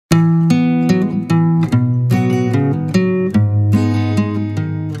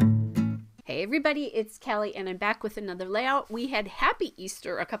everybody, it's Callie and I'm back with another layout. We had Happy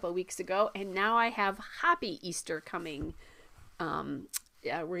Easter a couple of weeks ago and now I have Happy Easter coming.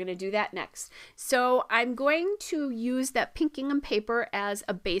 Yeah, we're going to do that next. So I'm going to use that pink gingham paper as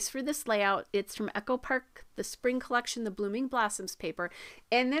a base for this layout. It's from Echo Park, the Spring Collection, the Blooming Blossoms paper.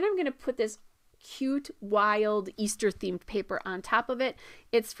 And then I'm going to put this cute, wild Easter themed paper on top of it.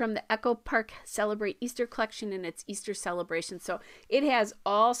 It's from the Echo Park Celebrate Easter collection and it's Easter celebration. So it has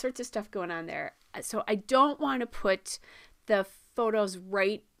all sorts of stuff going on there. So I don't want to put the photos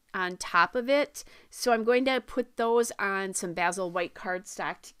right on top of it. So I'm going to put those on some basil white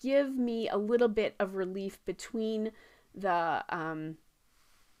cardstock to give me a little bit of relief between the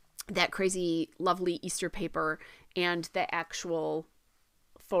that crazy lovely Easter paper and the actual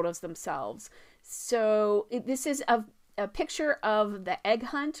photos themselves. So this is a picture of the egg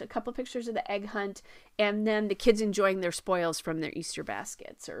hunt, a couple pictures of the egg hunt, and then the kids enjoying their spoils from their Easter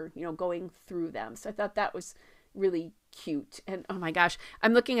baskets, or going through them. So I thought that was really cute. And oh my gosh,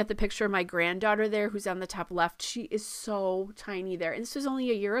 I'm looking at the picture of my granddaughter there who's on the top left. She is so tiny there, and this was only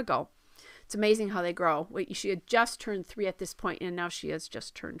a year ago. It's amazing how they grow. Wait, she had just turned 3 at this point, and now she has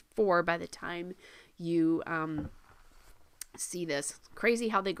just turned 4 by the time you see this. Crazy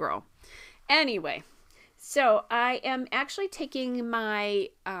how they grow. Anyway, so I am actually taking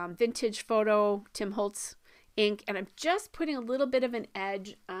my vintage photo Tim Holtz ink, and I'm just putting a little bit of an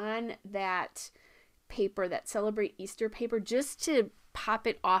edge on that paper, that Celebrate Easter paper, just to pop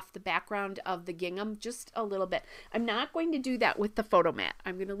it off the background of the gingham just a little bit. I'm not going to do that with the photo mat.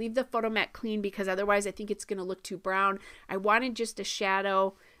 I'm going to leave the photo mat clean because otherwise I think it's going to look too brown. I wanted just a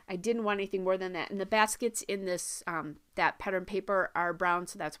shadow. I didn't want anything more than that. And the baskets in this that pattern paper are brown,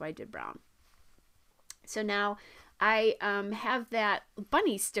 so that's why I did brown. So now I have that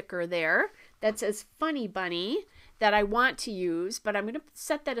bunny sticker there that says Funny Bunny that I want to use, but I'm going to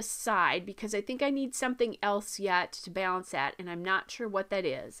set that aside because I think I need something else yet to balance that, and I'm not sure what that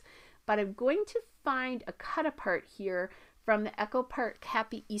is. But I'm going to find a cut apart here from the Echo Park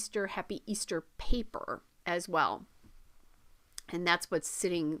Happy Easter paper as well. And that's what's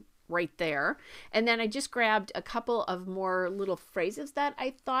sitting right there. And then I just grabbed a couple of more little phrases that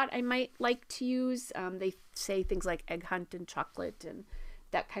I thought I might like to use. They say things like egg hunt and chocolate and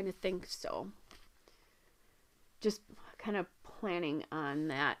that kind of thing. So just kind of planning on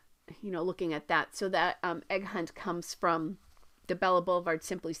that, looking at that. So that egg hunt comes from the Bella Boulevard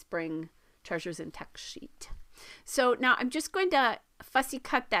Simply Spring Treasures and Text sheet. So now I'm just going to fussy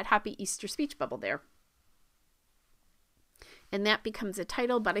cut that Happy Easter speech bubble there. And that becomes a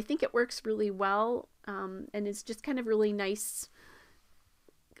title, but I think it works really well, and it's just kind of really nice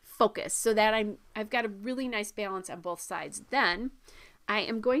focus so that I've got a really nice balance on both sides. Then I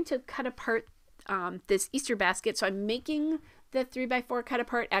am going to cut apart this Easter basket. So I'm making the 3x4 cut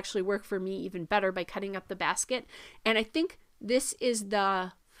apart actually work for me even better by cutting up the basket. And I think this is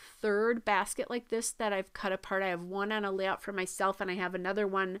the third basket like this that I've cut apart. I have one on a layout for myself, and I have another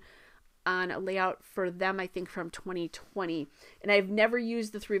one on a layout for them, I think from 2020. And I've never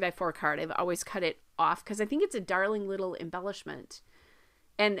used the 3x4 card. I've always cut it off because I think it's a darling little embellishment.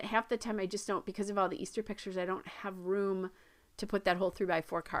 And half the time I just don't, because of all the Easter pictures, I don't have room to put that whole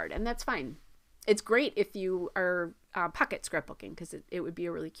 3x4 card. And that's fine. It's great if you are pocket scrapbooking because it would be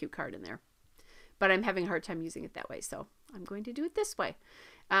a really cute card in there. But I'm having a hard time using it that way, so I'm going to do it this way.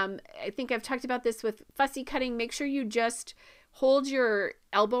 I think I've talked about this with fussy cutting. Make sure you just hold your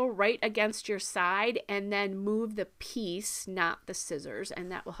elbow right against your side and then move the piece, not the scissors,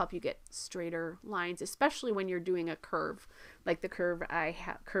 and that will help you get straighter lines, especially when you're doing a curve, like the curves I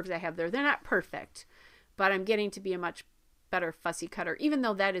have there. They're not perfect, but I'm getting to be a much better fussy cutter, even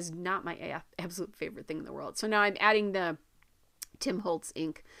though that is not my absolute favorite thing in the world. So now I'm adding the Tim Holtz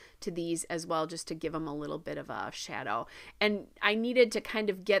ink to these as well, just to give them a little bit of a shadow. And I needed to kind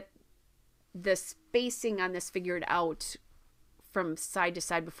of get the spacing on this figured out from side to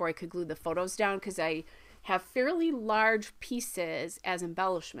side before I could glue the photos down, because I have fairly large pieces as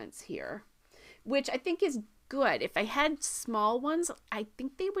embellishments here, which I think is good. If I had small ones, I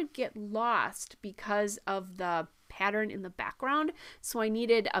think they would get lost because of the pattern in the background. So I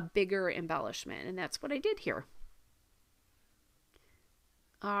needed a bigger embellishment, and that's what I did here.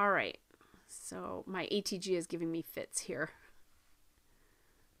 All right, so my ATG is giving me fits here.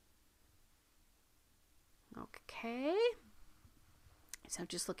 Okay. So I'm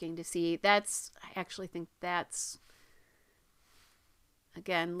just looking to see, I actually think that's,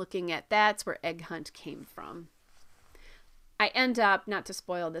 again, looking at that's where Egg Hunt came from. I end up, not to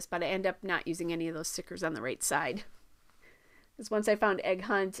spoil this, but I end up not using any of those stickers on the right side. Because once I found Egg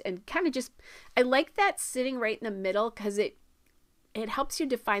Hunt and kind of just, I like that sitting right in the middle because it it helps you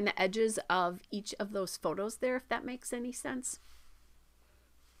define the edges of each of those photos there, if that makes any sense.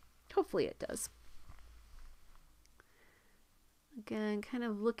 Hopefully it does. Again, kind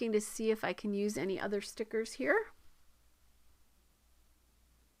of looking to see if I can use any other stickers here.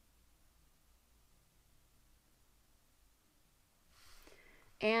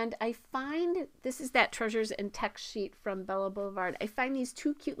 And I find, this is that treasures and text sheet from Bella Boulevard. I find these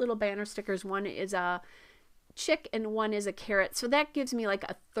two cute little banner stickers. One is a chick and one is a carrot. So that gives me like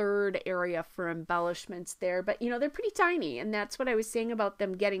a third area for embellishments there. But, you know, they're pretty tiny. And that's what I was saying about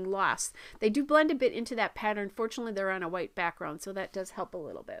them getting lost. They do blend a bit into that pattern. Fortunately, they're on a white background, so that does help a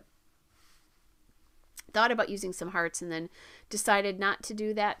little bit. Thought about using some hearts and then decided not to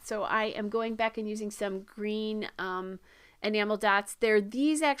do that. So I am going back and using some green enamel dots there.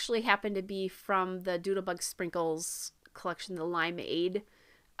 These actually happen to be from the Doodlebug Sprinkles collection, the Limeade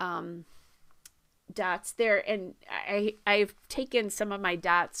dots there. And I've taken some of my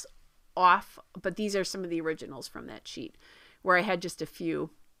dots off, but these are some of the originals from that sheet where I had just a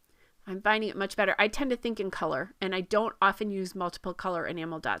few. I'm finding it much better. I tend to think in color, and I don't often use multiple color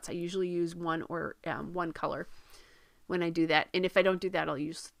enamel dots. I usually use one or one color when I do that. And if I don't do that, I'll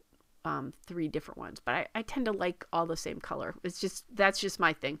use 3 different ones, but I tend to like all the same color. It's just, that's just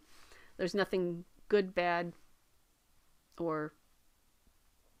my thing. There's nothing good, bad, or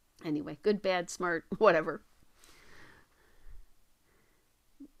anyway, good, bad, smart, whatever.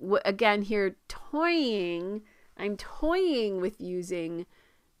 Again here, toying, I'm toying with using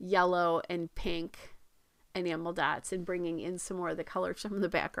yellow and pink enamel dots and bringing in some more of the colors from the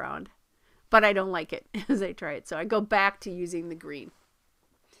background, but I don't like it as I try it. So I go back to using the green.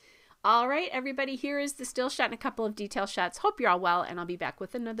 All right, everybody, here is the still shot and a couple of detail shots. Hope you're all well, and I'll be back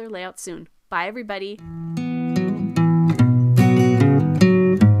with another layout soon. Bye, everybody.